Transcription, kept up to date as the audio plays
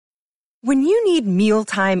When you need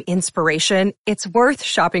mealtime inspiration, it's worth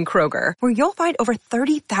shopping Kroger, where you'll find over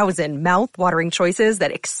 30,000 mouth-watering choices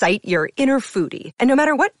that excite your inner foodie. And no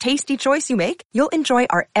matter what tasty choice you make, you'll enjoy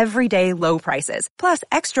our everyday low prices, plus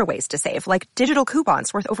extra ways to save, like digital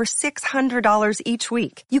coupons worth over $600 each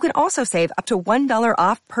week. You can also save up to $1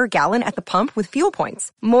 off per gallon at the pump with fuel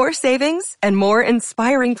points. More savings and more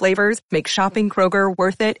inspiring flavors make shopping Kroger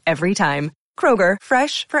worth it every time. Kroger,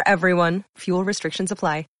 fresh for everyone. Fuel restrictions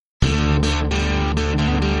apply.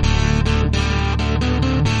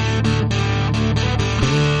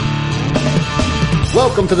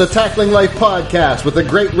 Welcome to the Tackling Life podcast with the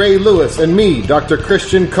great Ray Lewis and me, Dr.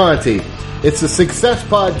 Christian Conti. It's a success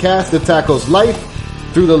podcast that tackles life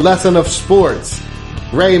through the lesson of sports.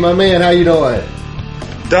 Ray, my man, how you doing?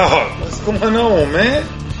 Dog, what's going on, man?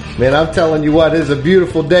 Man, I'm telling you what, it's a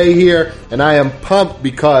beautiful day here, and I am pumped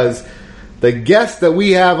because the guest that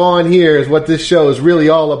we have on here is what this show is really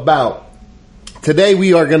all about. Today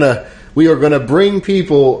we are gonna bring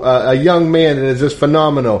people a young man that is just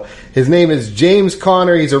phenomenal. His name is James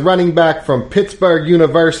Conner. He's a running back from Pittsburgh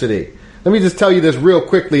University. Let me just tell you this real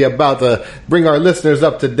quickly bring our listeners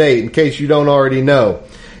up to date in case you don't already know.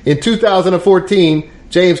 In 2014,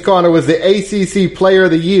 James Conner was the ACC Player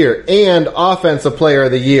of the Year and Offensive Player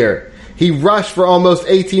of the Year. He rushed for almost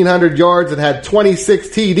 1,800 yards and had 26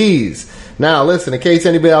 TDs. Now, listen, in case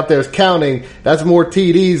anybody out there is counting, that's more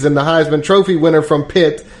TDs than the Heisman Trophy winner from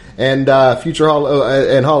Pitt and future Hall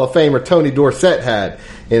of Famer Tony Dorsett had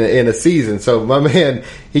in a season. So my man,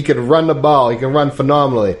 he could run the ball. He can run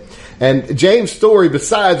phenomenally. And James' story,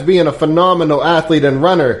 besides being a phenomenal athlete and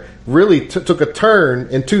runner, really took a turn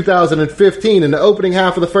in 2015. In the opening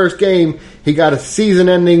half of the first game, he got a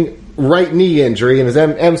season-ending right knee injury in his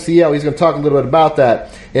MCL. He's going to talk a little bit about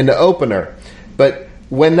that in the opener. But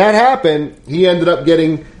when that happened, he ended up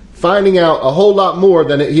finding out a whole lot more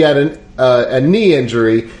than he had a knee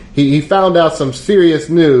injury. He found out some serious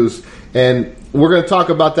news, and we're going to talk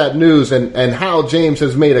about that news and how James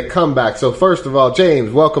has made a comeback. So first of all,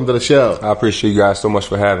 James, welcome to the show. I appreciate you guys so much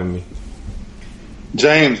for having me.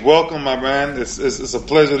 James, welcome, my man. It's a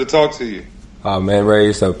pleasure to talk to you. Man, Ray,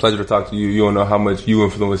 it's a pleasure to talk to you. You don't know how much you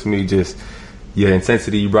influenced me, just your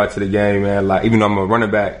intensity you brought to the game, man. Like, even though I'm a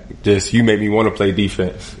running back, just you made me want to play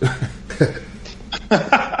defense.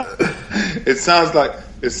 It sounds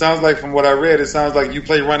like from what I read, it sounds like you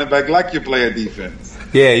play running back like you play a defense.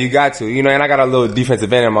 Yeah, you got to, and I got a little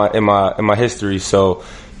defensive end in my history, so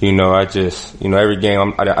I just every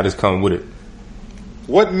game I just come with it.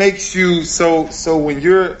 What makes you so when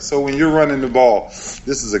you're running the ball?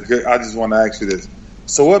 I just want to ask you this.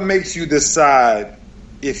 So what makes you decide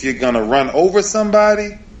if you're gonna run over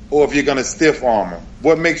somebody or if you're gonna stiff arm them?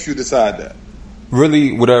 What makes you decide that?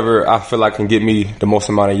 Really, whatever I feel like can get me the most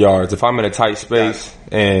amount of yards. If I'm in a tight space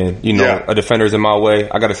and, a defender's in my way,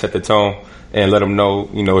 I got to set the tone and let them know,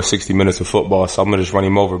 it's 60 minutes of football, so I'm going to just run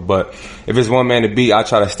him over. But if it's one man to beat, I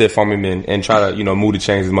try to stiff arm him and try to, move the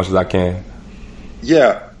chains as much as I can.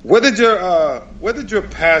 Yeah. Where did your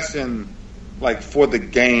passion, like, for the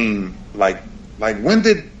game, like when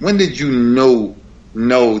did you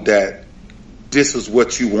know that this was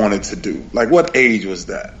what you wanted to do? Like, what age was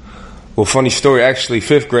that? Well, funny story, actually,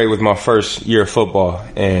 5th grade was my first year of football,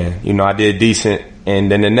 and, I did decent.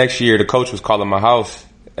 And then the next year, the coach was calling my house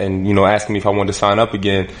and, asking me if I wanted to sign up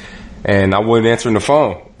again. And I wasn't answering the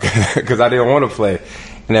phone because I didn't want to play.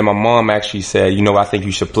 And then my mom actually said, I think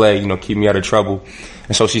you should play, keep me out of trouble.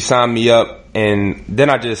 And so she signed me up, and then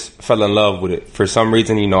I just fell in love with it. For some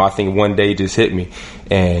reason, I think one day it just hit me.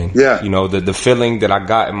 And, the feeling that I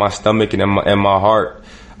got in my stomach and in my heart,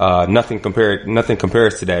 nothing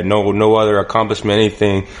compares to that. No other accomplishment,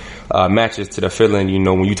 anything matches to the feeling.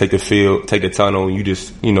 When you take the field, take the tunnel, you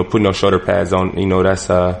just put no shoulder pads on.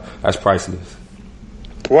 That's priceless.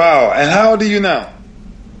 Wow! And how old are you now?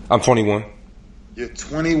 I'm 21. You're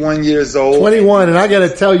 21 years old. 21, and I got to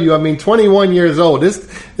tell you, 21 years old. This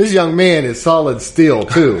young man is solid steel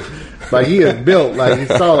too. Like, he is built like he's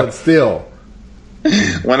solid steel.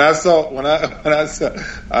 When I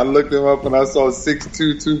looked him up and I saw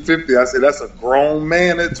 6'2", 250, I said, that's a grown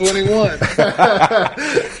man at 21.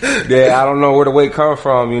 Yeah, I don't know where the weight comes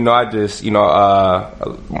from. I just,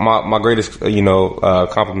 my greatest,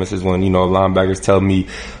 compliments is when, linebackers tell me,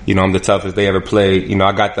 I'm the toughest they ever played.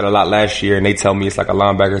 I got that a lot last year, and they tell me it's like a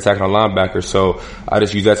linebacker attacking a linebacker. So I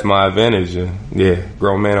just use that to my advantage. And, yeah,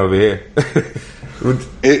 grown man over here.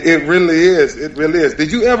 It really is. It really is.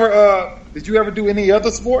 Did you ever do any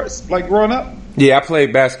other sports, like growing up? Yeah, I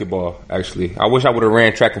played basketball, actually. I wish I would have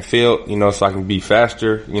ran track and field, so I can be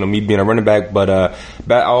faster, me being a running back. But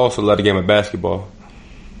I also love the game of basketball.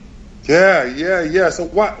 Yeah. So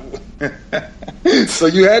So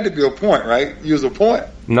you had to be a point, right? You was a point?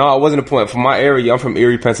 No, I wasn't a point. From my area, I'm from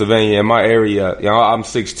Erie, Pennsylvania. In my area, you know, I'm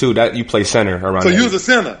 6'2". That you play center around. So there. you was a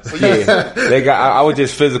center. So I was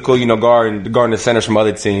just physical, you know, guarding the centers from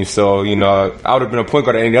other teams. So, you know, I would have been a point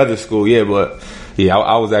guard at any other school, yeah, but yeah,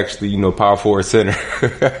 I was actually, you know, power forward center.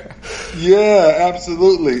 Yeah,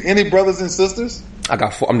 absolutely. Any brothers and sisters?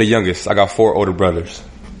 I'm the youngest. I got 4 older brothers.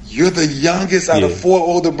 You're the youngest out of 4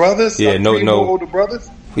 older brothers? Yeah, no older brothers?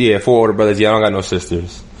 Yeah, 4 older brothers. Yeah, I don't got no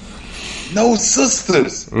sisters. No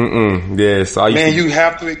sisters. Yeah, so you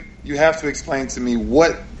have to explain to me,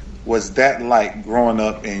 what was that like growing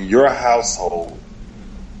up in your household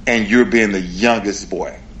and you're being the youngest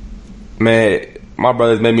boy? Man, my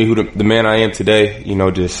brothers made me the man I am today. You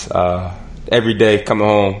know, just every day coming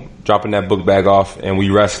home, dropping that book bag off, and we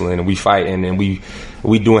wrestling and we fighting and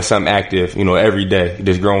we doing something active. You know, every day,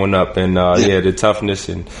 just growing up, and the toughness,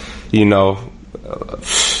 and you know,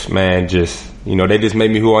 man, just. You know, they just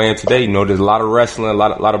made me who I am today. You know, there's a lot of wrestling, a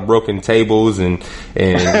lot of broken tables and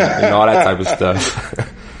all that type of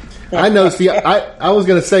stuff. I know. See, I was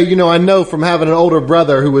going to say, you know, I know from having an older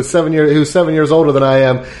brother who's 7 years older than I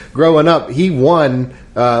am. Growing up, he won,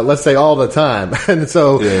 let's say, all the time, and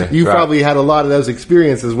so probably had a lot of those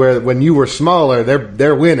experiences where when you were smaller,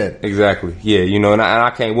 they're winning. Exactly. Yeah. You know, and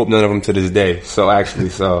I can't whoop none of them to this day. So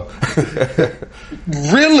actually,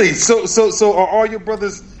 really, so are all your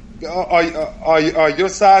brothers? Are your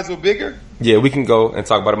size or bigger? Yeah, we can go and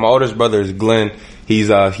talk about it. My oldest brother is Glenn. He's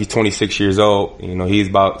 26 years old. You know, he's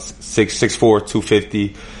about 6'4",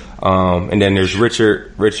 250. And then there's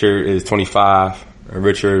Richard. Richard is 25.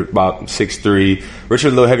 Richard about 6'3". Richard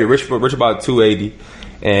a little heavier. Richard about 280.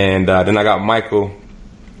 And then I got Michael.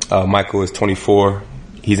 Michael is 24.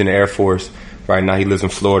 He's in the Air Force right now. He lives in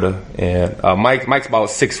Florida. And Mike's about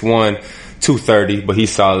 6'1". 230, but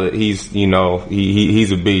he's solid. He's, you know,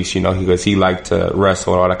 he's a beast, you know, because he liked to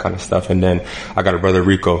wrestle and all that kind of stuff. And then I got a brother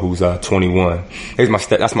Rico who's 21.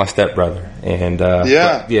 That's my step brother. And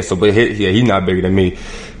he's not bigger than me.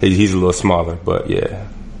 He's a little smaller, but yeah.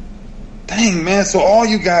 Dang, man, so all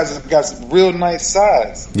you guys have got some real nice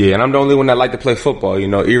size. Yeah, and I'm the only one that like to play football. You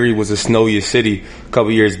know, Erie was the snowiest city a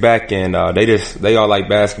couple years back, and they all like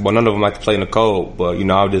basketball. None of them like to play in the cold, but you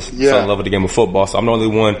know, I just fell in love with the game of football, so I'm the only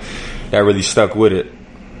one that really stuck with it.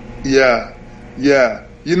 Yeah.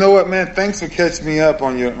 You know what, man? Thanks for catching me up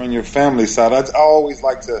on your family side. I always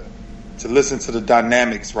like to listen to the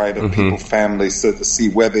dynamics, right, of people's families, so to see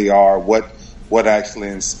where they are, what actually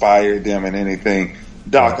inspired them, and anything.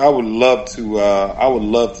 Doc, I would love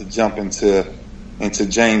to jump into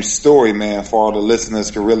James' story, man, for all the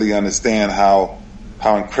listeners to really understand how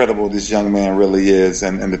incredible this young man really is,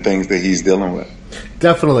 and the things that he's dealing with.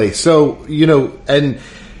 Definitely. So, you know, and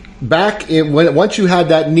once you had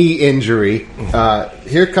that knee injury,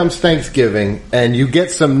 here comes Thanksgiving, and you get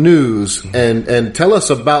some news, and tell us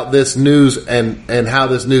about this news and how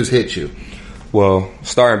this news hit you. Well,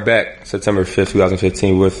 starting back September 5th,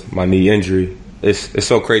 2015 with my knee injury, it's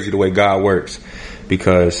so crazy the way God works,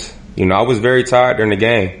 because, you know, I was very tired during the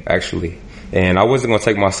game, actually, and I wasn't going to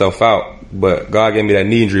take myself out, but God gave me that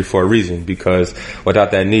knee injury for a reason, because without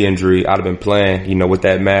that knee injury, I'd have been playing, you know, with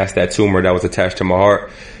that mass, that tumor that was attached to my heart,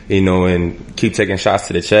 you know, and keep taking shots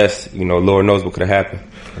to the chest, you know, Lord knows what could have happened.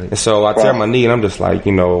 Right. And so I tear my knee, and I'm just like,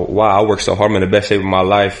 you know, wow, I worked so hard. I'm in the best shape of my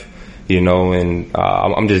life, you know, and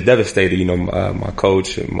I'm just devastated. You know, my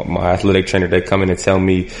coach, my athletic trainer, they come in and tell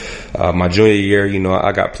me my junior year, you know,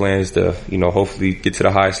 I got plans to, you know, hopefully get to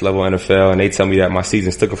the highest level in NFL, and they tell me that my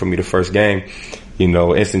season's took it from me the first game. You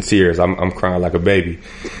know, instant tears. I'm crying like a baby.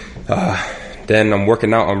 Then I'm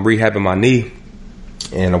working out, I'm rehabbing my knee.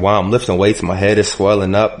 And while I'm lifting weights, my head is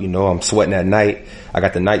swelling up. You know, I'm sweating at night. I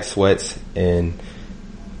got the night sweats, and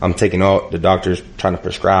I'm taking all the doctors trying to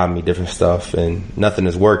prescribe me different stuff, and nothing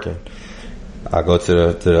is working. I go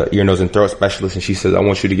to the ear, nose, and throat specialist, and she says, I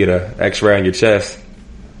want you to get an x-ray on your chest.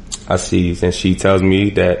 I see, and she tells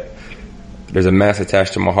me that there's a mass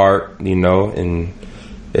attached to my heart, you know, and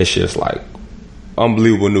it's just like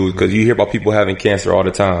unbelievable news, because you hear about people having cancer all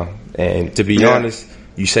the time. And to be honest,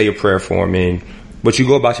 you say a prayer for them, but you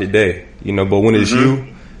go about your day, you know, but when it's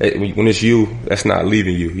you, that's not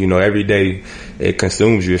leaving you. You know, every day it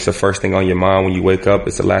consumes you. It's the first thing on your mind when you wake up.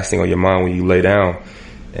 It's the last thing on your mind when you lay down.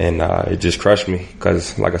 And it just crushed me,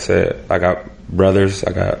 because, like I said, I got brothers,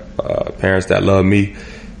 I got parents that love me,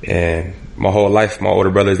 and my whole life, my older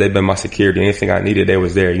brothers, they've been my security. Anything I needed, they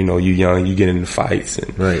was there. You know, you young, you get into fights,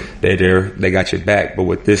 and they're there, they got your back. But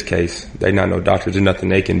with this case, they not no doctors, there's nothing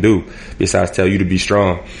they can do besides tell you to be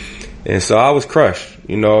strong. And so I was crushed,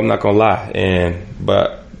 you know, I'm not gonna lie.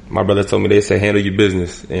 But my brother told me, they say, handle your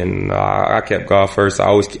business. And I kept God first.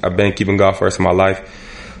 I've been keeping God first in my life.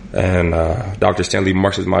 And Dr. Stanley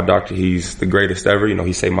Marks is my doctor. He's the greatest ever. You know,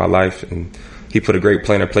 he saved my life. And he put a great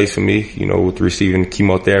plan in place for me, you know, with receiving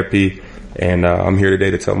chemotherapy. And I'm here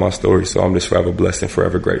today to tell my story. So I'm just forever blessed and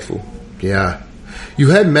forever grateful. Yeah. You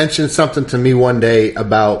had mentioned something to me one day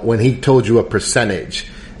about when he told you a percentage.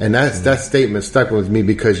 And that statement stuck with me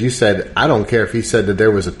because you said, I don't care if he said that there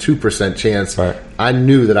was a 2% chance. Right. I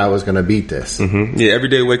knew that I was going to beat this. Mm-hmm. Yeah, every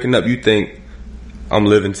day waking up, you think, I'm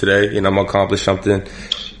living today and I'm going to accomplish something.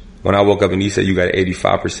 When I woke up and he said you got an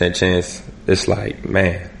 85% chance, it's like,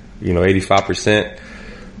 man, you know, 85%.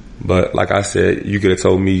 But like I said, you could have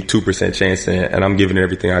told me 2% chance, and I'm giving it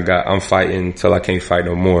everything I got. I'm fighting until I can't fight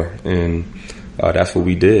no more. And that's what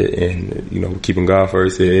we did. And, you know, keeping God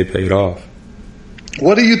first, it paid off.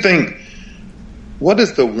 What do you think? What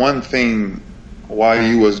is the one thing when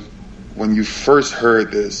you first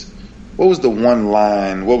heard this? What was the one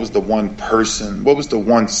line? What was the one person? What was the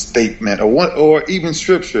one statement, or even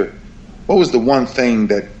scripture? What was the one thing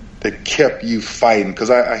that kept you fighting? Because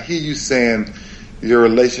I hear you saying your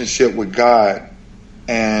relationship with God,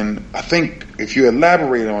 and I think if you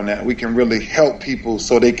elaborate on that, we can really help people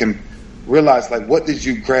so they can realize, like, what did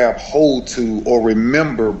you grab hold to or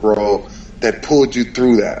remember, bro, that pulled you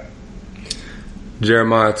through that?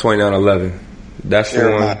 Jeremiah 29:11. That's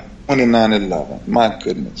Jeremiah 29:11. My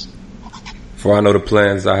goodness. For I know the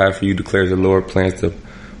plans I have for you, declares the Lord, plans to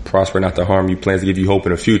prosper, not to harm you, plans to give you hope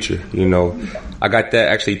in the future. You know, I got that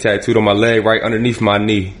actually tattooed on my leg right underneath my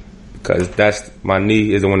knee, because my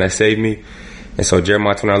knee is the one that saved me. And so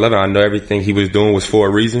Jeremiah 29:11, I know everything he was doing was for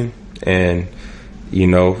a reason, and you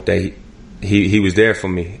know that he was there for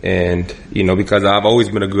me. And you know, because I've always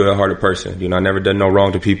been a good-hearted person. You know, I never done no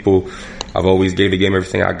wrong to people. I've always gave the game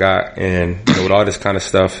everything I got. And you know, with all this kind of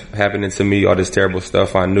stuff happening to me, all this terrible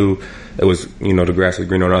stuff, I knew it was, you know, the grass was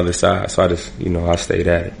green on the other side. So I just, you know, I stayed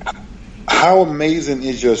at it. How amazing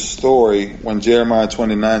is your story when Jeremiah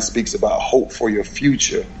 29 speaks about hope for your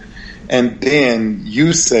future? And then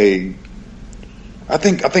you say, I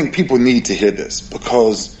think people need to hear this,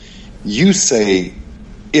 because you say,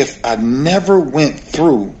 if I never went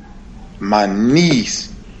through my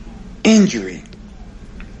knee's injury,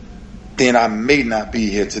 then I may not be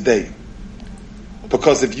here today.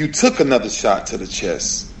 Because if you took another shot to the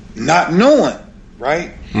chest, not knowing,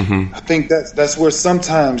 right? Mm-hmm. I think that's where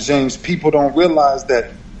sometimes, James, people don't realize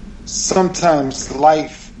that sometimes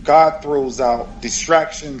life, God throws out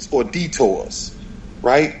distractions or detours,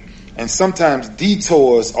 right? And sometimes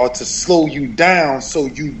detours are to slow you down so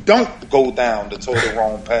you don't go down the total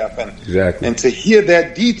wrong path. And, exactly. And to hear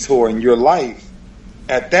that detour in your life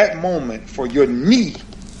at that moment for your knee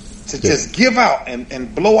to just give out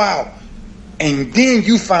and blow out, and then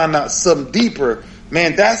you find out something deeper,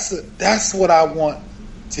 man, that's what I want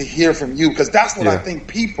to hear from you, because that's what I think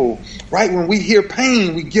people, right, when we hear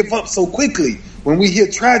pain, we give up so quickly. When we hear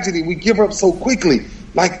tragedy, we give up so quickly.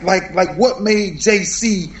 Like what made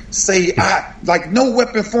JC say, no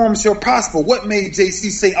weapon formed shall prosper? What made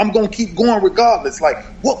JC say, I'm going to keep going regardless? Like,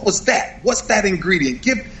 what was that? What's that ingredient?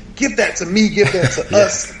 Give that to me. Give that to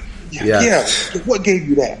us. Yeah. What gave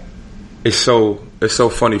you that? It's so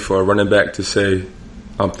funny for a running back to say,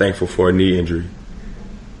 I'm thankful for a knee injury.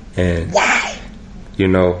 And, wow. You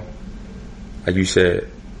know, like you said,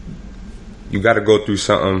 you got to go through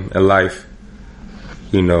something in life.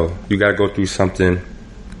 You know, you got to go through something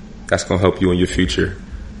that's going to help you in your future.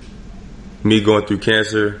 Me going through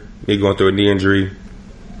cancer, me going through a knee injury,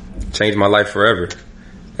 changed my life forever.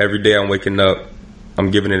 Every day I'm waking up,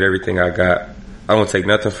 I'm giving it everything I got. I don't take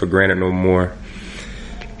nothing for granted no more.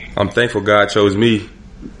 I'm thankful God chose me, you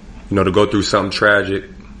know, to go through something tragic,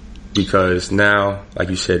 because now, like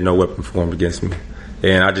you said, no weapon formed against me.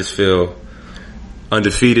 And I just feel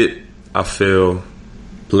undefeated. I feel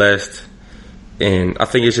blessed. And I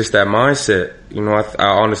think it's just that mindset. You know, I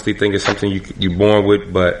honestly think it's something you're born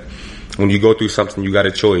with, but when you go through something, you got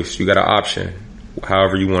a choice. You got an option,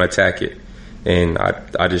 however you want to attack it. And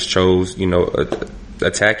I just chose, you know,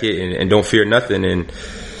 attack it and don't fear nothing. And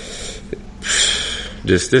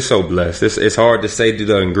just so blessed. It's hard to say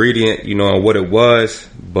the ingredient, you know, and what it was,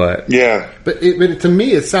 but yeah. But to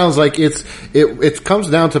me, it sounds like it comes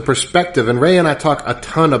down to perspective. And Ray and I talk a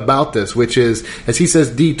ton about this, which is, as he says,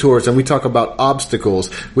 detours, and we talk about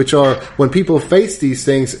obstacles, which are when people face these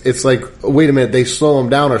things, it's like, wait a minute, they slow them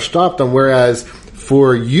down or stop them. Whereas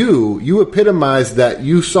for you epitomized that.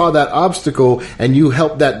 You saw that obstacle and you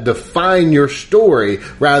helped that define your story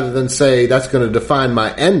rather than say that's going to define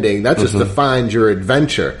my ending. That just defines your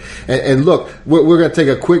adventure. And look, we're going to take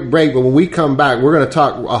a quick break, but when we come back, we're going to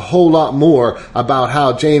talk a whole lot more about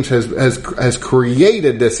how James has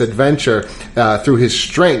created this adventure through his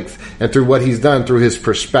strength and through what he's done through his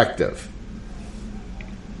perspective.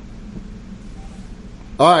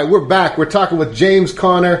 All right, we're back. We're talking with James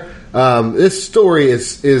Conner. This story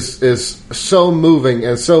is so moving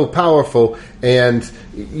and so powerful, and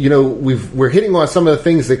we're hitting on some of the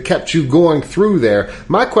things that kept you going through there.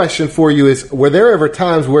 My question for you is: were there ever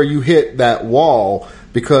times where you hit that wall?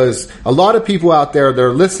 Because a lot of people out there that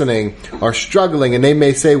are listening are struggling, and they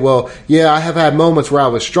may say, well, yeah, I have had moments where I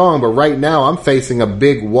was strong, but right now I'm facing a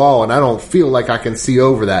big wall and I don't feel like I can see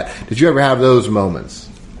over that. Did you ever have those moments?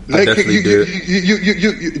 I definitely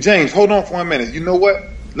did. James, hold on for a minute. You know what?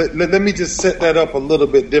 Let me just set that up a little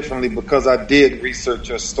bit differently, because I did research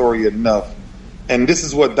your story enough. And this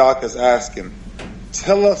is what Doc is asking.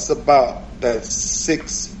 Tell us about that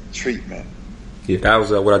 6 treatment. Yeah, that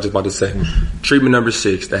was what I was just about to say. Treatment number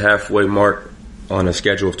 6, the halfway mark on a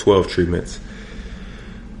schedule of 12 treatments.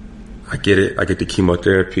 I get it. I get the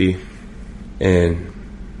chemotherapy, and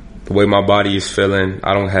the way my body is feeling,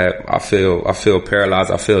 I feel paralyzed.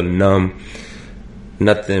 I feel numb.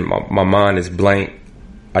 Nothing. My mind is blank.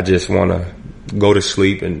 I just want to go to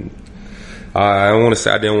sleep, and I don't want to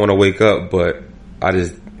say I didn't want to wake up, but I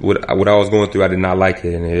just what I was going through, I did not like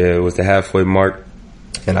it, and it was the halfway mark,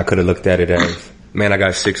 and I could have looked at it as, man, I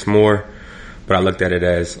got 6 more, but I looked at it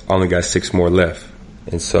as I only got 6 more left,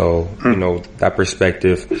 and so that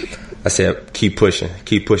perspective, I said keep pushing,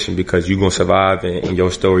 because you're gonna survive, and your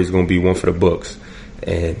story is gonna be one for the books,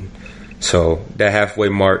 and so that halfway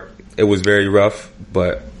mark, it was very rough,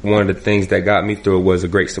 but one of the things that got me through it was a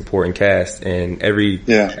great supporting cast. And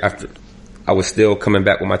after I was still coming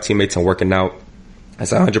back with my teammates and working out.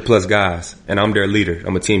 It's 100+ guys, and I'm their leader.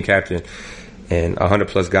 I'm a team captain, and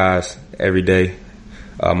 100+ guys every day.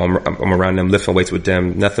 I'm around them, lifting weights with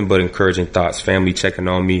them. Nothing but encouraging thoughts. Family checking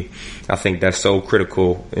on me. I think that's so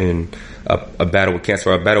critical in a battle with cancer,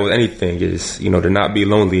 or a battle with anything. Is to not be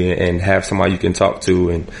lonely and have somebody you can talk to,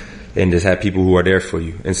 and just have people who are there for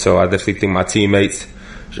you. And so I definitely think my teammates,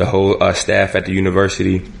 the whole staff at the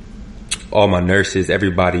university, all my nurses,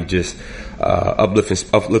 everybody just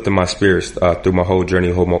uplifting my spirits through my whole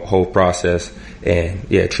journey, whole process. And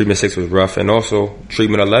yeah, treatment 6 was rough, and also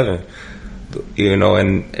treatment 11.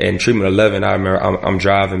 And treatment 11, I remember I'm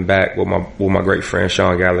driving back with my great friend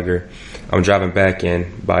Sean Gallagher. I'm driving back,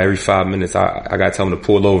 and by every 5 minutes, I got to tell him to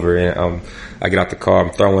pull over, and I get out the car,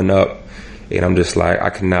 I'm throwing up. And I'm just like, I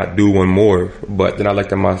cannot do one more. But then I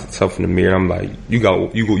looked at myself in the mirror, and I'm like, you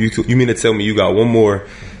mean to tell me you got one more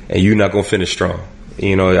and you're not going to finish strong?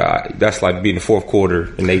 That's like being the fourth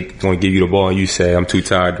quarter and they going to give you the ball and you say, I'm too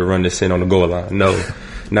tired to run this in on the goal line. No,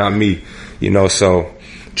 not me. So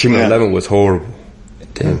treatment 11 was horrible.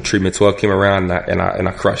 Then treatment 12 came around, and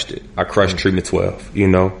I crushed it. I crushed treatment 12,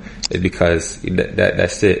 because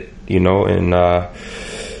that's it, and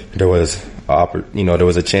there was there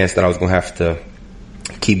was a chance that I was going to have to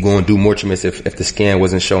keep going, do more treatments if the scan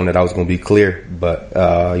wasn't showing that I was going to be clear. But,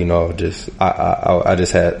 I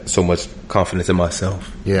just had so much confidence in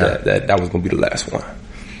myself that was going to be the last one.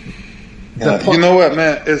 Yeah, you know what,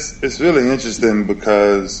 man? It's really interesting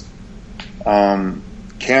because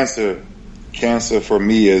cancer for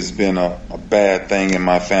me has been a bad thing in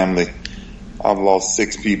my family. I've lost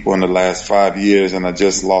 6 people in the last 5 years, and I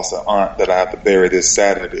just lost an aunt that I have to bury this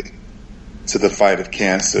Saturday to the fight of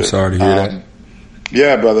cancer. I'm sorry to hear that.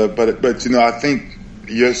 Yeah, brother, but I think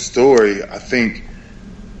your story, I think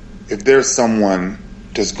if there's someone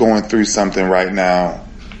that's going through something right now,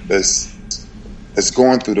 that's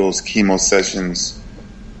going through those chemo sessions,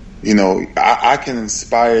 I can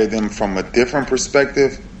inspire them from a different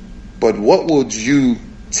perspective. But what would you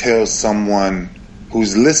tell someone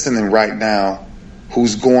who's listening right now,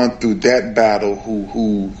 who's going through that battle,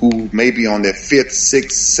 who may be on their 5th,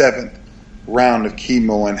 6th, 7th round of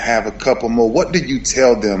chemo and have a couple more? What did you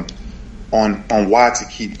tell them on why to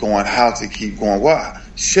keep going, how to keep going?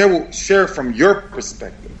 Share from your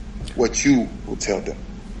perspective what you will tell them.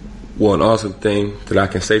 Well, an awesome thing that I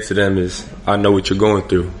can say to them is I know what you're going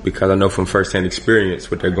through, because I know from firsthand experience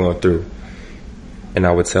what they're going through. And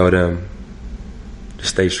I would tell them to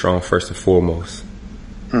stay strong first and foremost.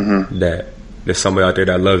 Mm-hmm. That there's somebody out there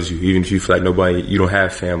that loves you, even if you feel like you don't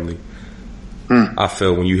have family. I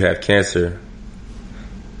feel when you have cancer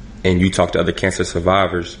and you talk to other cancer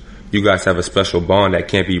survivors, you guys have a special bond that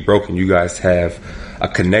can't be broken. You guys have a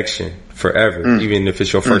connection forever, even if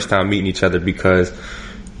it's your first time meeting each other, because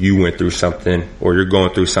you went through something or you're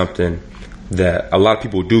going through something that a lot of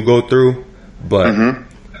people do go through, but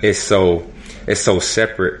it's so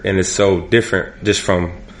separate and it's so different just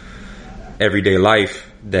from everyday life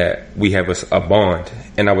that we have a bond.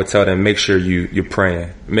 And I would tell them, make sure you're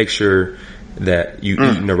praying, make sure that you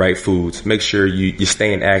eating the right foods, make sure you're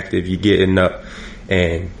staying active, you're getting up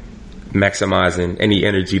and maximizing any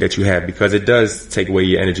energy that you have, because it does take away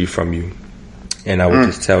your energy from you. And I would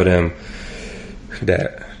just tell them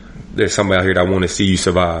that there's somebody out here that want to see you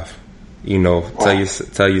survive. You know,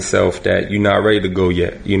 tell yourself that you're not ready to go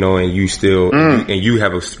yet, you know, and you still, and you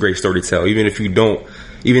have a great story to tell. Even if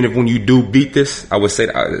when you do beat this, I would say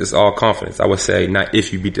it's all confidence. I would say not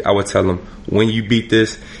if you beat it. I would tell them when you beat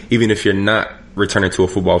this, even if you're not returning to a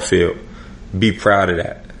football field, be proud of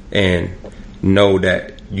that and know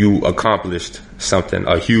that you accomplished something,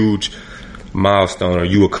 a huge milestone, or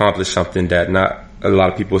you accomplished something that not a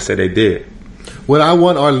lot of people say they did. What I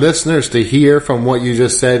want our listeners to hear from what you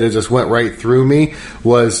just said, it just went right through me,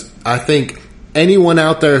 was I think anyone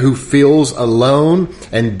out there who feels alone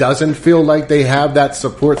and doesn't feel like they have that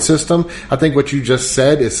support system, I think what you just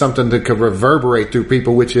said is something that could reverberate through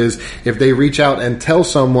people, which is if they reach out and tell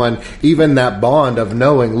someone, even that bond of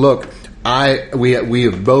knowing, look, we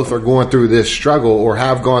both are going through this struggle or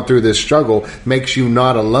have gone through this struggle, makes you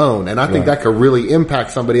not alone. And I think that could really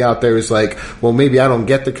impact somebody out there who's like, well, maybe I don't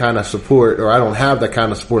get the kind of support, or I don't have that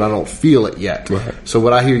kind of support. I don't feel it yet. Right. So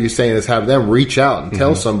what I hear you saying is have them reach out and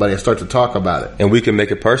tell somebody and start to talk about it. And we can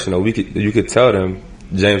make it personal. You could tell them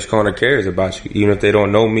James Corner cares about you, even if they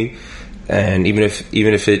don't know me. And even if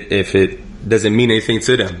it doesn't mean anything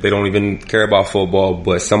to them, they don't even care about football,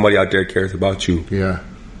 but somebody out there cares about you. Yeah.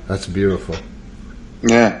 That's beautiful.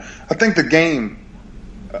 Yeah, I think the game,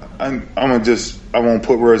 I won't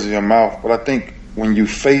put words in your mouth, but I think when you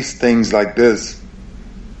face things like this,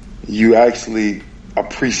 you actually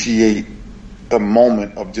appreciate the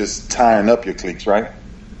moment of just tying up your cleats, right?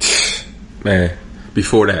 Man,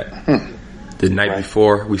 before that, the night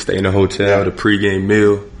before, we stay in the hotel, the pregame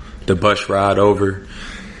meal, the bus ride over,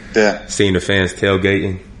 seeing the fans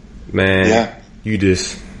tailgating, man,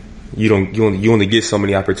 you only get so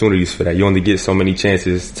many opportunities for that. You only get so many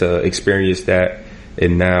chances to experience that,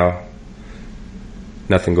 and now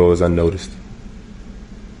nothing goes unnoticed.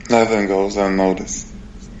 Nothing goes unnoticed.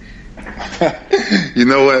 You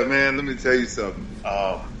know what, man? Let me tell you something.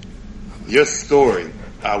 Your story,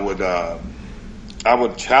 I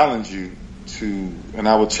would challenge you to, and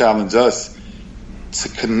I would challenge us to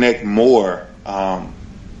connect more, to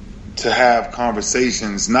have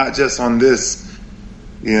conversations, not just on this.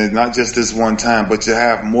 Not just this one time, but to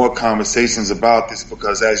have more conversations about this,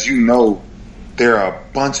 because as you know, there are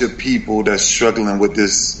a bunch of people that's struggling with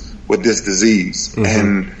this disease,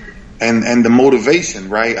 and the motivation,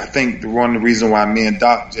 right? I think one of the reasons why me and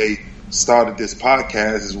Doc J started this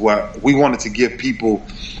podcast is what we wanted to give people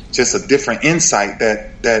just a different insight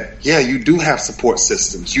that you do have support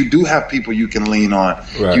systems, you do have people you can lean on,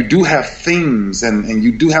 you do have things, and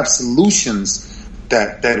you do have solutions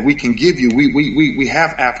that we can give you. We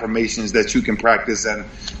have affirmations that you can practice. And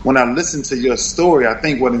when I listen to your story, I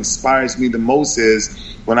think what inspires me the most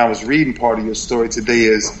is when I was reading part of your story today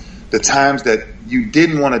is the times that you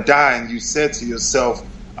didn't want to die and you said to yourself,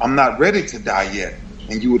 I'm not ready to die yet.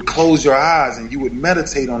 And you would close your eyes and you would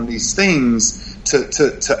meditate on these things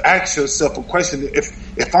to ask yourself a question.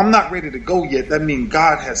 If I'm not ready to go yet, that means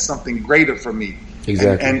God has something greater for me.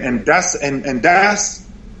 Exactly. And that's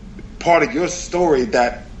part of your story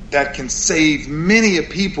that can save many of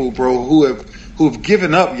people, bro, who've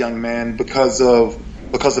given up, young man, because of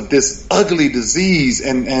this ugly disease,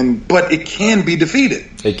 but it can be defeated.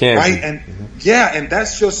 It can, right? And and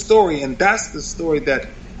that's your story, and that's the story that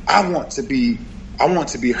I want to be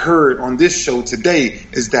heard on this show today,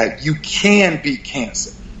 is that you can beat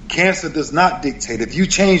cancer. Cancer does not dictate. If you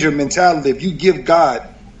change your mentality, if you give God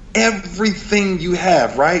everything you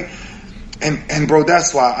have, right? And bro,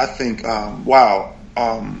 that's why I think, I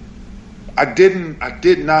didn't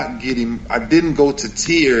go to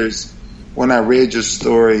tears when I read your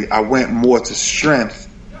story. I went more to strength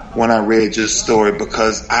when I read your story,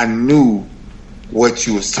 because I knew what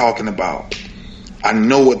you was talking about. I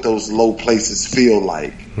know what those low places feel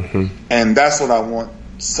like. And that's what I want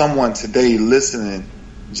someone today listening,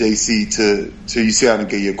 JC, to you see, I didn't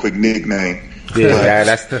give you a quick nickname. Yeah,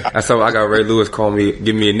 that's how I got Ray Lewis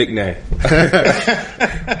give me a nickname.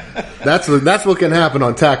 That's what can happen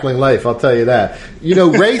on Tackling Life, I'll tell you that. You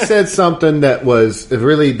know, Ray said something that was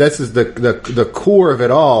really, this is the core of it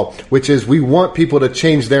all, which is we want people to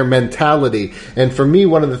change their mentality. And for me,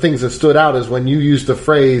 one of the things that stood out is when you used the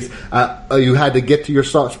phrase, you had to get to your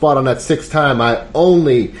spot on that sixth time. I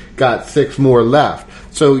only got 6 more left.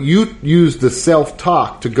 So you used the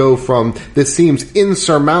self-talk to go from this seems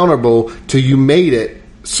insurmountable to you made it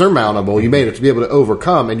surmountable. You made it to be able to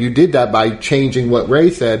overcome, and you did that by changing what Ray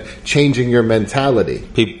said, changing your mentality.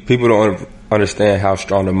 People don't understand how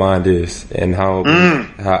strong the mind is, and how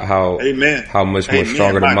much more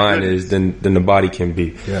stronger the mind is than the body can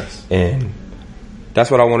be. Yes, and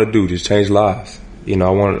that's what I want to do, just change lives. You know,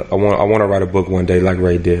 I want to write a book one day like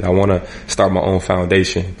Ray did. I want to start my own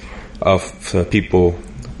foundation for people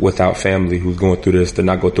without family who's going through this to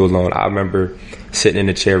not go through alone. I remember sitting in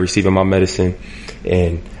the chair receiving my medicine,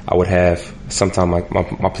 and I would have, sometimes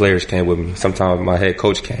my players came with me, sometimes my head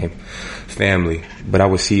coach came, family, but I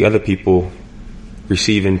would see other people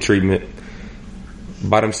receiving treatment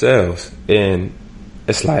by themselves, and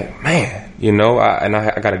it's like, man, you know,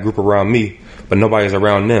 I got a group around me, but nobody's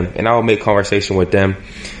around them, and I would make conversation with them,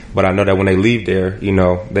 but I know that when they leave there, you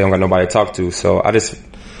know, they don't got nobody to talk to, so I just,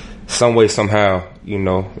 some way, somehow, you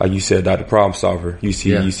know, like you said, the problem solver. You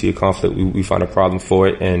see a conflict, we find a problem for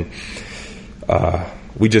it, and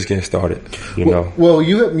we just getting started. You know. Well,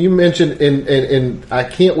 you mentioned, and I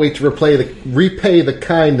can't wait to repay the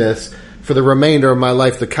kindness. For the remainder of my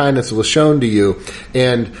life, the kindness was shown to you.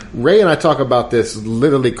 And Ray and I talk about this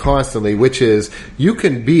literally constantly, which is you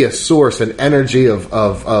can be a source and energy of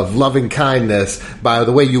loving kindness by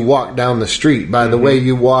the way you walk down the street, by the way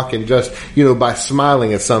you walk, and just, you know, by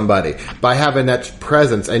smiling at somebody, by having that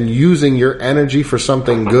presence and using your energy for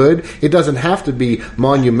something good. It doesn't have to be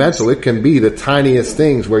monumental. It can be the tiniest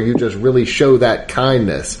things where you just really show that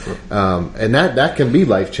kindness. And that can be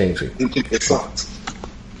life-changing.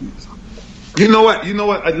 You know what?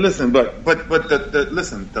 Listen, but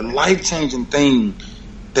the life-changing thing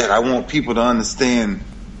that I want people to understand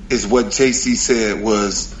is what JC said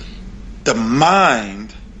was the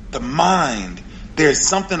mind. There's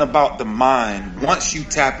something about the mind. Once you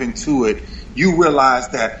tap into it, you realize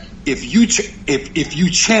that if you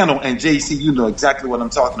channel, and JC, you know exactly what I'm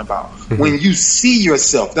talking about. When you see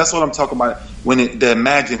yourself, that's what I'm talking about. The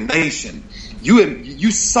imagination,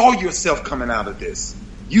 you saw yourself coming out of this.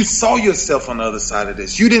 You saw yourself on the other side of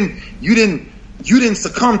this. You didn't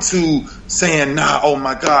succumb to saying, nah, oh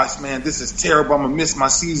my gosh, man, this is terrible. I'm gonna miss my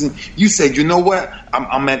season. You said, you know what?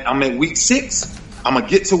 I'm at week 6. I'm gonna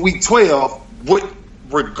get to week 12.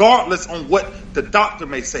 Regardless on what the doctor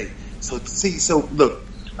may say. So look,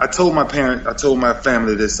 I told my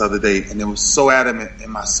family this other day, and it was so adamant in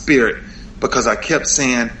my spirit because I kept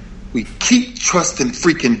saying, we keep trusting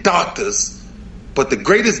freaking doctors, but the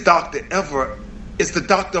greatest doctor ever is the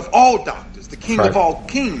doctor of all doctors, the king of all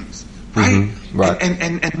kings, right? Mm-hmm. Right.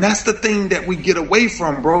 And that's the thing that we get away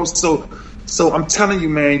from, bro. So I'm telling you,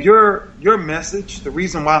 man, your message, the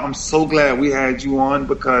reason why I'm so glad we had you on,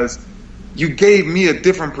 because you gave me a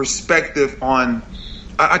different perspective on,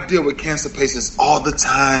 I deal with cancer patients all the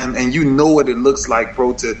time, and you know what it looks like,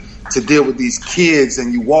 bro, to deal with these kids,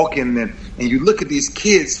 and you walk in and you look at these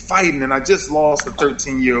kids fighting, and I just lost a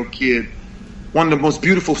 13-year-old kid, one of the most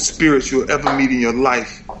beautiful spirits you'll ever meet in your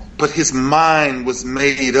life, but his mind was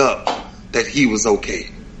made up that he was okay.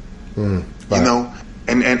 Right. You know?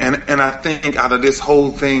 And I think out of this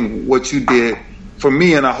whole thing, what you did for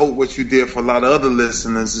me, and I hope what you did for a lot of other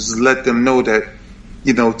listeners, is let them know that,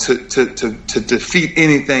 you know, to defeat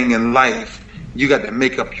anything in life, you got to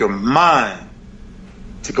make up your mind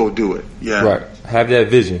to go do it. Yeah. Right. Have that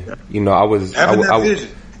vision. You know, I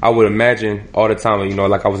would imagine all the time, you know,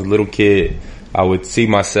 like I was a little kid, I would see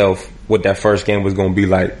myself what that first game was going to be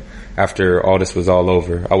like after all this was all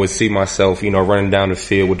over. I would see myself, you know, running down the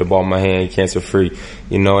field with the ball in my hand, cancer free,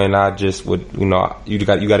 you know, and I just would, you know, you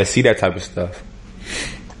got to see that type of stuff.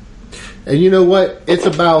 And you know what? It's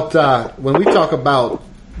about when we talk about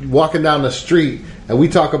walking down the street, and we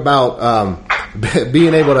talk about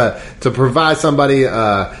being able to provide somebody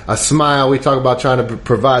a smile. We talk about trying to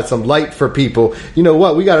provide some light for people. You know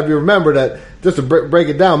what? We got to remember that, just to break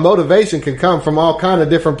it down, motivation can come from all kind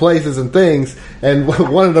of different places and things. And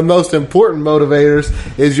one of the most important motivators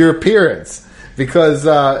is your appearance. Because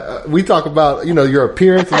we talk about, you know, your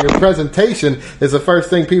appearance and your presentation is the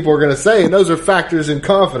first thing people are going to say, and those are factors in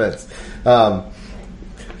confidence. Doc,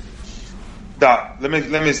 let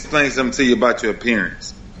me explain something to you about your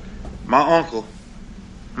appearance. My uncle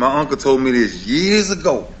told me this years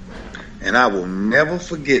ago. and I will never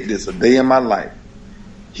forget this a day in my life.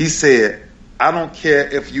 He said, I don't care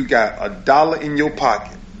if you got $1 in your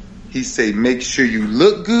pocket. He said, make sure you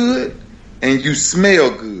look good and you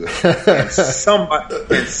smell good. And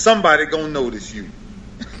somebody gonna notice you.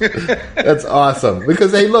 That's awesome.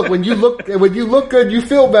 Because hey, look, when you look good, you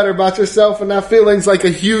feel better about yourself, and that feeling's like a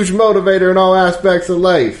huge motivator in all aspects of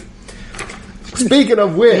life. Speaking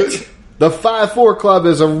of which, the 5-4 Club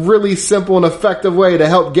is a really simple and effective way to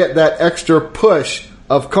help get that extra push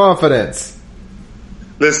of confidence.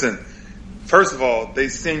 Listen, first of all, they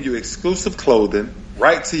send you exclusive clothing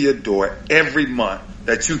right to your door every month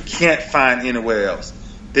that you can't find anywhere else.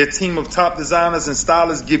 Their team of top designers and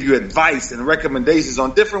stylists give you advice and recommendations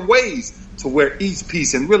on different ways to wear each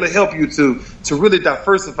piece and really help you to really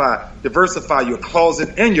diversify your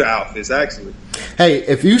closet and your outfits, actually. Hey,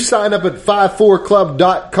 if you sign up at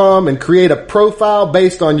 54club.com and create a profile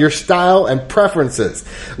based on your style and preferences,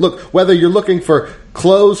 look, whether you're looking for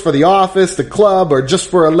clothes for the office, the club, or just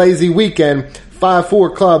for a lazy weekend,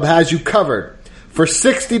 54 Club has you covered. For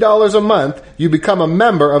 $60 a month, you become a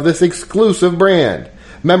member of this exclusive brand.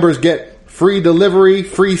 Members get free delivery,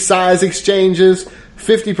 free size exchanges,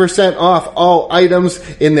 50% off all items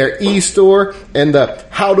in their e-store, and the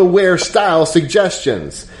how to wear style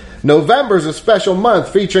suggestions. November's a special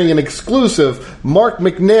month featuring an exclusive Mark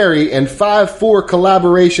McNary and 5-4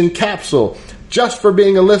 collaboration capsule. Just for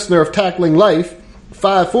being a listener of Tackling Life,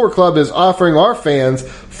 5-4 Club is offering our fans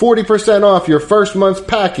 40% off your first month's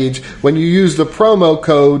package when you use the promo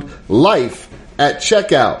code LIFE at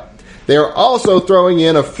checkout. They are also throwing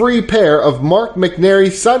in a free pair of Mark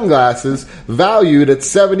McNary sunglasses valued at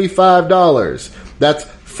 $75. That's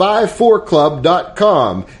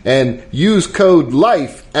 54club.com and use code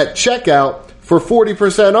LIFE at checkout for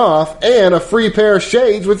 40% off and a free pair of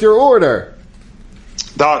shades with your order.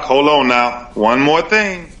 Doc, hold on now. One more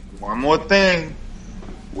thing.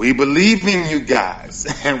 We believe in you guys,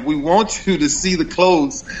 and we want you to see the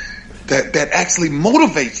clothes that actually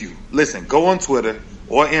motivate you. Listen, go on Twitter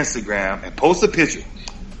or Instagram and post a picture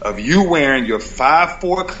of you wearing your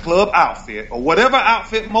 5-4 Club outfit or whatever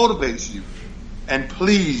outfit motivates you. And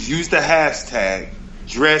please use the hashtag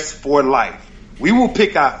 #DressForLife. We will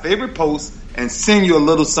pick our favorite post and send you a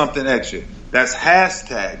little something extra. That's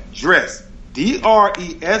hashtag dress,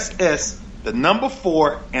 DRESS, the number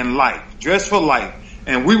 4 and life, Dress for Life.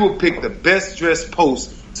 And we will pick the best dressed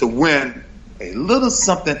post to win a little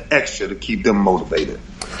something extra to keep them motivated.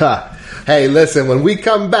 Hey, listen, when we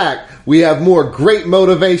come back, we have more great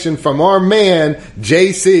motivation from our man,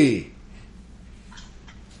 JC.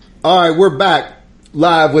 All right, we're back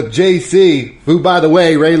live with JC, who, by the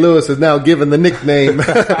way, Ray Lewis is now given the nickname.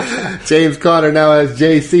 James Conner now has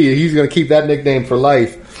JC. He's going to keep that nickname for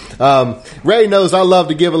life. Ray knows I love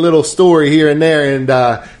to give a little story here and there, and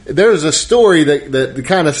there's a story that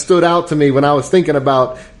kind of stood out to me when I was thinking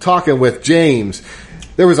about talking with James.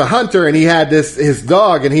 There was a hunter, and he had his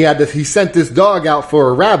dog, and he sent this dog out for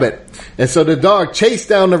a rabbit. And so the dog chased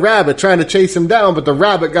down the rabbit, trying to chase him down, but the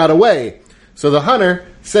rabbit got away. So the hunter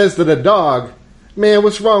says to the dog, "Man,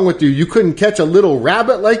 what's wrong with you? You couldn't catch a little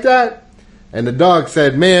rabbit like that?" And the dog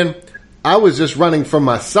said, "Man, I was just running from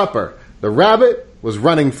my supper. The rabbit was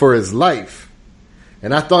running for his life."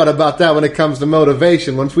 And I thought about that when it comes to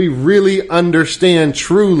motivation. Once we really understand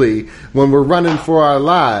truly when we're running for our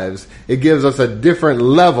lives, it gives us a different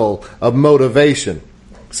level of motivation.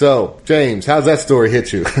 So, James, how's that story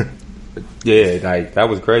hit you? Yeah, like, that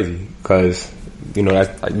was crazy because, you know,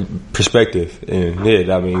 that's like perspective. And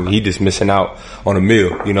yeah, I mean, he just missing out on a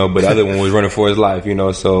meal, you know, but the other one was running for his life, you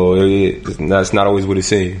know, so that's not always what it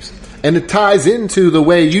seems. And it ties into the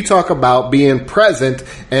way you talk about being present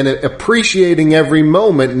and appreciating every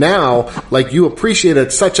moment now, like you appreciate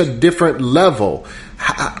at such a different level.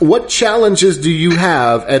 What challenges do you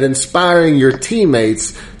have at inspiring your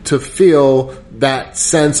teammates to feel that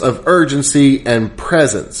sense of urgency and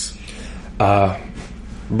presence?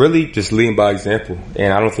 Really just leading by example.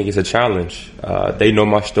 And I don't think it's a challenge. They know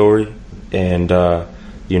my story, and,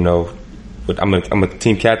 you know, I'm a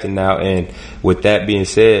team captain now, and with that being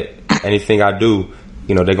said, anything I do,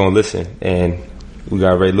 you know, they're gonna listen. And we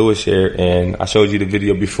got Ray Lewis here, and I showed you the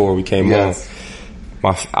video before we came on.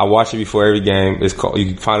 I watch it before every game. It's called,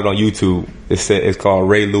 you can find it on YouTube. It's called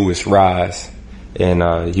Ray Lewis Rise,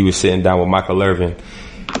 and he was sitting down with Michael Irvin.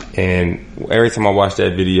 And every time I watch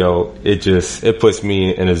that video, it puts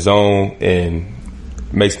me in a zone and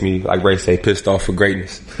makes me, like Ray say, pissed off for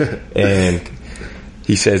greatness. And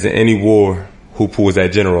he says, in any war, who pulls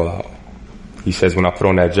that general out? He says, when I put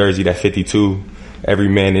on that jersey, that 52, every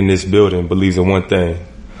man in this building believes in one thing.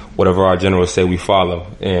 whatever our generals say, we follow.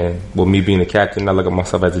 And with me being a captain, I look at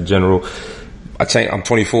myself as a general. I'm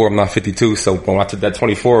 24, I'm not 52, so when I took that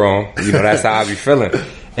 24 on, that's how I be feeling.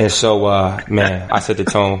 And so, man, I set the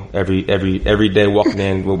tone every day walking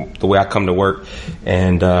in with the way I come to work,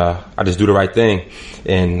 and I just do the right thing.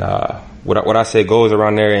 And what I say goes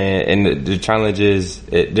around there, and the challenge is,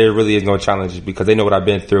 there really is no challenge because they know what I've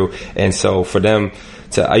been through. And so for them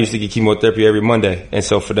I used to get chemotherapy every Monday, and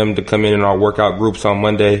so for them to come in our workout groups on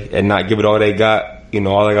Monday and not give it all they got,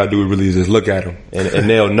 all I gotta do really is just look at them, and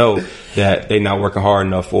they'll know that they not working hard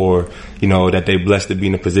enough, or that they blessed to be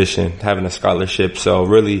in a position, having a scholarship. So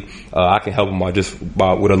really, I can help them with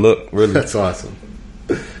a look. Really, that's awesome,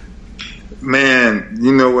 man.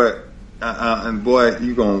 You know what? And boy,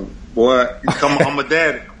 I'm a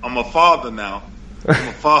dad. I'm a father now. I'm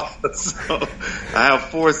a father, so I have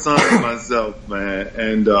 4 sons myself, man,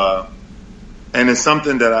 and it's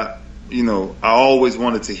something that I always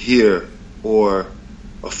wanted to hear, or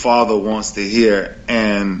a father wants to hear,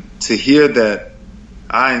 and to hear that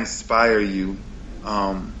I inspire you.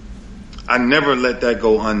 I never let that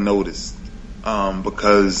go unnoticed,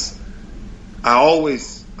 because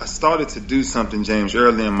I started to do something, James,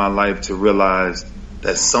 early in my life to realize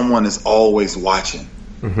that someone is always watching,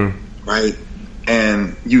 right?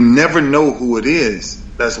 And you never know who it is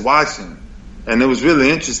that's watching. And it was really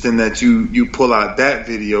interesting that you pull out that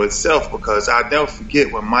video itself, because I'll never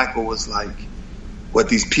forget when Michael was like, what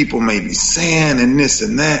these people may be saying and this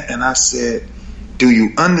and that. And I said, do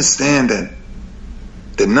you understand that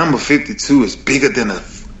the number 52 is bigger than a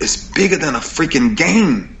freaking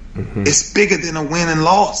game? It's bigger than a win and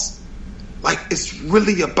loss. Like, it's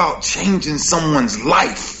really about changing someone's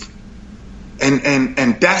life.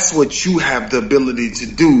 And that's what you have the ability to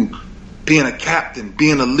do, being a captain,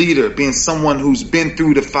 being a leader, being someone who's been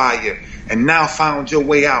through the fire and now found your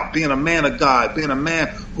way out, being a man of God, being a man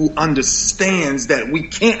who understands that we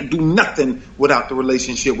can't do nothing without the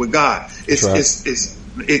relationship with God. It's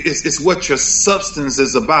what your substance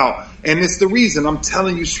is about. And it's the reason, I'm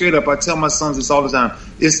telling you straight up, I tell my sons this all the time,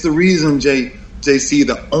 it's the reason, JC,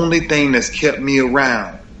 the only thing that's kept me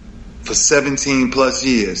around for 17 plus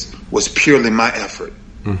years was purely my effort.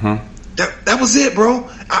 That was it, bro.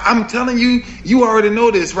 I'm telling you, you already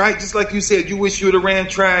know this, right? Just like you said, you wish you would have ran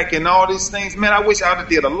track and all these things. Man, I wish I would have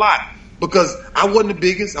did a lot, because I wasn't the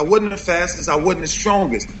biggest, I wasn't the fastest, I wasn't the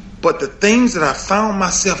strongest. But the things that I found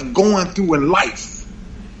myself going through in life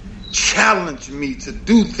challenged me to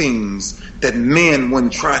do things that men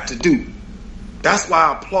wouldn't try to do. That's why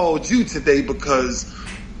I applaud you today, because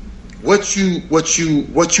what you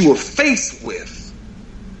were faced with,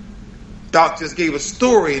 Doc just gave a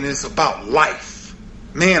story, and it's about life.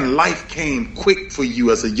 Man, life came quick for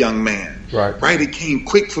you as a young man. Right? It came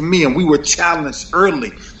quick for me, and we were challenged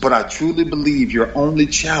early. But I truly believe you're only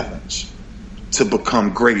challenged to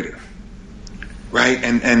become greater. Right?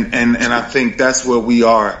 And I think that's where we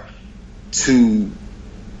are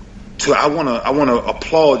I wanna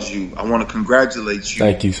applaud you. I wanna congratulate you.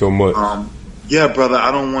 Thank you so much. Yeah, brother,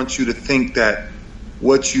 I don't want you to think that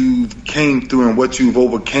what you came through and what you've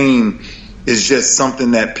overcame is just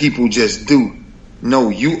something that people just do. No,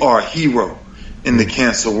 you are a hero in the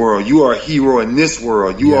cancer world. You are a hero in this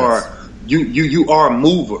world. You are a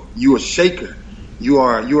mover. You are a shaker. You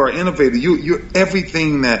are an innovator. You're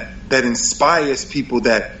everything that inspires people,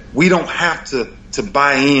 that we don't have to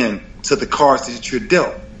buy in to the cards that you're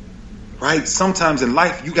dealt. Right? Sometimes in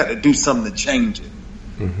life you got to do something to change it.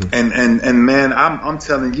 And man, I'm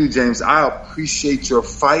telling you, James, I appreciate your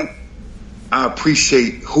fight. I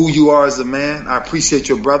appreciate who you are as a man. I appreciate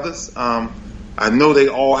your brothers. I know they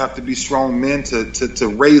all have to be strong men to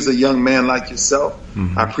raise a young man like yourself.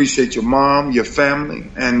 I appreciate your mom, your family,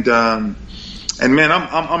 and man,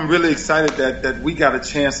 I'm really excited that we got a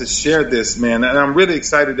chance to share this, man. And I'm really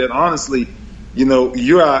excited that, honestly,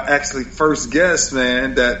 you're our actually first guest,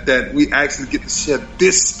 man, that we actually get to share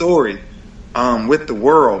this story with the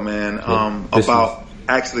world, man, about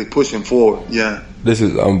actually pushing forward. Yeah. This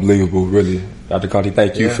is unbelievable, really. Dr. Conte,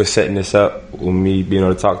 thank you for setting this up with me being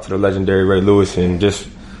able to talk to the legendary Ray Lewis, and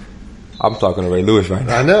I'm talking to Ray Lewis right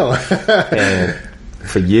now. I know. And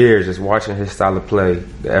for years, just watching his style of play,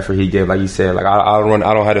 the effort he gave, like you said, like I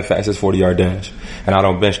don't have the fastest 40-yard dash, and I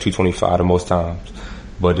don't bench 225 the most times,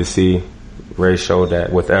 but to see Ray show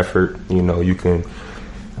that with effort, you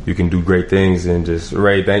can do great things. And just,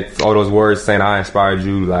 Ray, thanks for all those words saying I inspired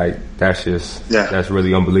you. Like, that's that's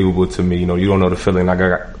really unbelievable to me. You don't know the feeling I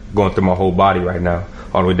got going through my whole body right now,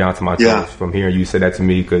 all the way down to my toes from hearing you say that to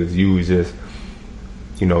me, because you was just,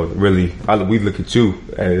 really, we look at you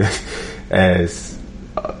as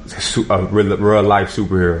a real life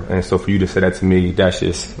superhero. And so for you to say that to me, that's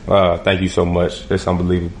just thank you so much. That's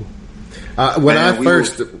unbelievable. When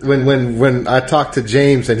I talked to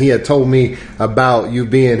James and he had told me about you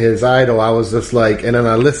being his idol, I was just like, and then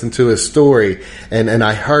I listened to his story and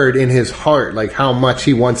I heard in his heart, like, how much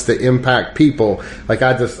he wants to impact people. Like,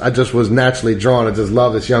 I just was naturally drawn to just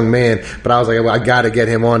love this young man. But I was like, well, I got to get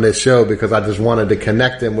him on this show because I just wanted to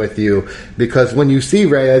connect him with you. Because when you see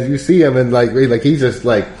Ray, as you see him, and like he's just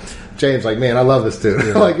like, James, like, man, I love this dude.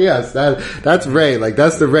 Yeah. Like, yes, that's Ray. Like,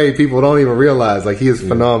 that's the Ray people don't even realize. Like, he is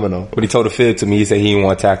phenomenal. When he told a fib to me, he said he didn't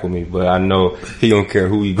want to tackle me, but I know he don't care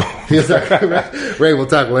who he goes. He's like, Ray will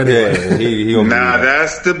tackle anyway. Yeah, he don't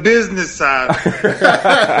that's the business side.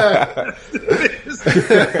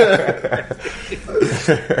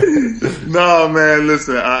 No, man,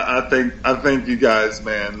 listen, I think you guys,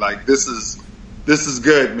 man, like, this is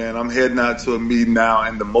good, man. I'm heading out to a meeting now,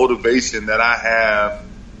 and the motivation that I have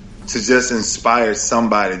to just inspire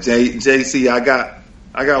somebody. JC, I got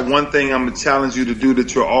one thing I'm gonna challenge you to do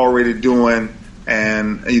that you're already doing,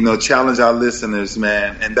 and challenge our listeners,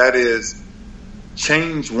 man, and that is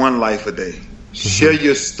change one life a day. Mm-hmm. Share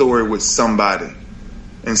your story with somebody.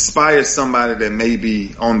 Inspire somebody that may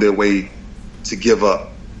be on their way to give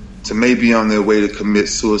up, to maybe on their way to commit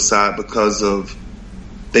suicide because of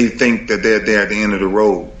they think that they're there at the end of the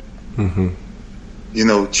road.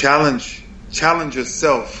 Mm-hmm. Challenge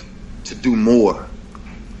yourself to do more.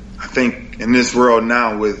 I think in this world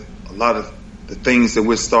now, with a lot of the things that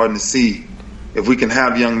we're starting to see, if we can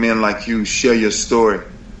have young men like you share your story,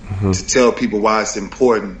 mm-hmm. to tell people why it's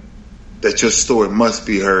important that your story must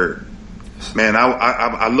be heard. Man,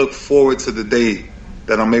 I look forward to the day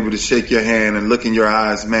that I'm able to shake your hand and look in your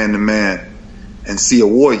eyes man to man and see a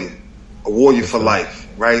warrior for life,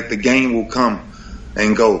 right? The game will come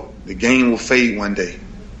and go. The game will fade one day.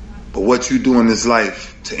 But what you do in this life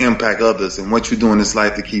to impact others, and what you do in this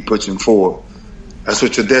life to keep pushing forward, that's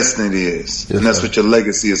what your destiny is. Yes, and that's what your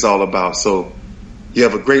legacy is all about. So you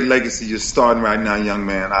have a great legacy you're starting right now, young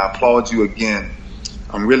man. I applaud you again.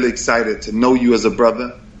 I'm really excited to know you as a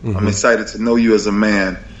brother. Mm-hmm. I'm excited to know you as a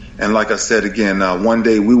man. And like I said again, one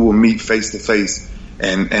day we will meet face to face,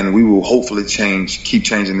 and we will hopefully keep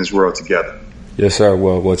changing this world together. Yes, sir.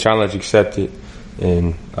 Well, challenge accepted.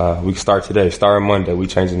 And we can start today. Start on Monday. We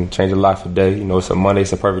changing life today. It's a Monday.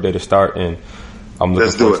 It's a perfect day to start, and I'm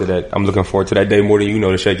looking forward to that. I'm looking forward to that day more than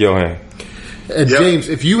to shake your hand. And yep. James,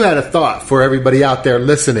 if you had a thought for everybody out there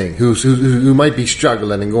listening who might be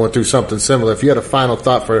struggling and going through something similar, if you had a final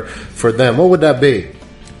thought for them, what would that be?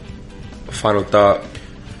 Final thought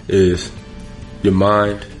is your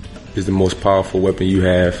mind is the most powerful weapon you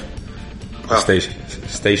have. Wow.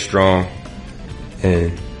 Stay strong,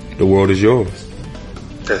 and the world is yours.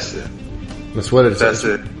 That's it. That's what it's. That's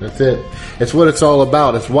it. That's it. It's what it's all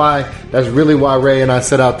about. That's really why Ray and I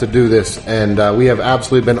set out to do this, and we have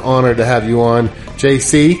absolutely been honored to have you on,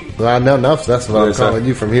 JC. Well, that's what I'm calling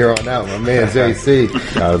you from here on out, my man, JC.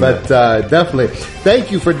 But definitely,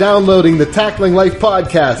 thank you for downloading the Tackling Life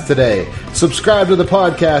podcast today. Subscribe to the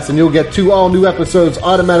podcast, and you'll get 2 all-new episodes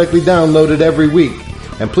automatically downloaded every week.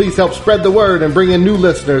 And please help spread the word and bring in new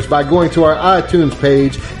listeners by going to our iTunes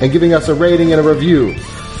page and giving us a rating and a review.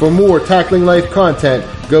 For more Tackling Life content,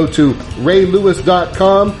 go to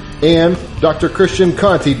raylewis.com and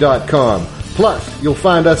drchristianconti.com. Plus, you'll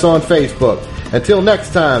find us on Facebook. Until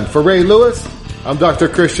next time, for Ray Lewis, I'm Dr.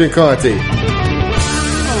 Christian Conti.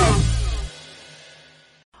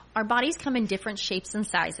 Our bodies come in different shapes and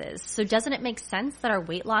sizes, so doesn't it make sense that our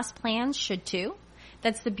weight loss plans should too?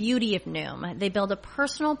 That's the beauty of Noom. They build a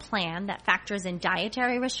personal plan that factors in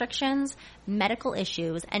dietary restrictions, medical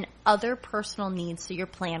issues, and other personal needs so your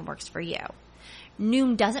plan works for you.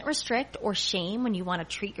 Noom doesn't restrict or shame when you want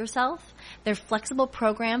to treat yourself. Their flexible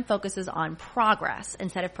program focuses on progress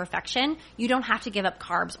instead of perfection. You don't have to give up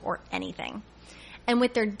carbs or anything. And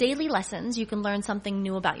with their daily lessons, you can learn something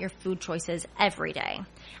new about your food choices every day.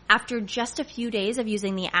 After just a few days of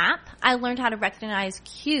using the app, I learned how to recognize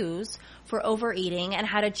cues for overeating and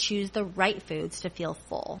how to choose the right foods to feel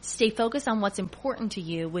full. Stay focused on what's important to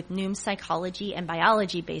you with Noom's psychology and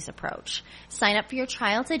biology-based approach. Sign up for your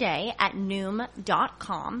trial today at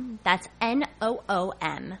Noom.com. That's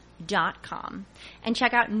Noom.com. And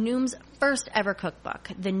check out Noom's first ever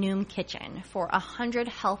cookbook, The Noom Kitchen, for 100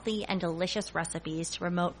 healthy and delicious recipes to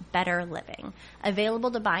promote better living.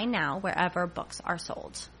 Available to buy now wherever books are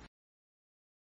sold.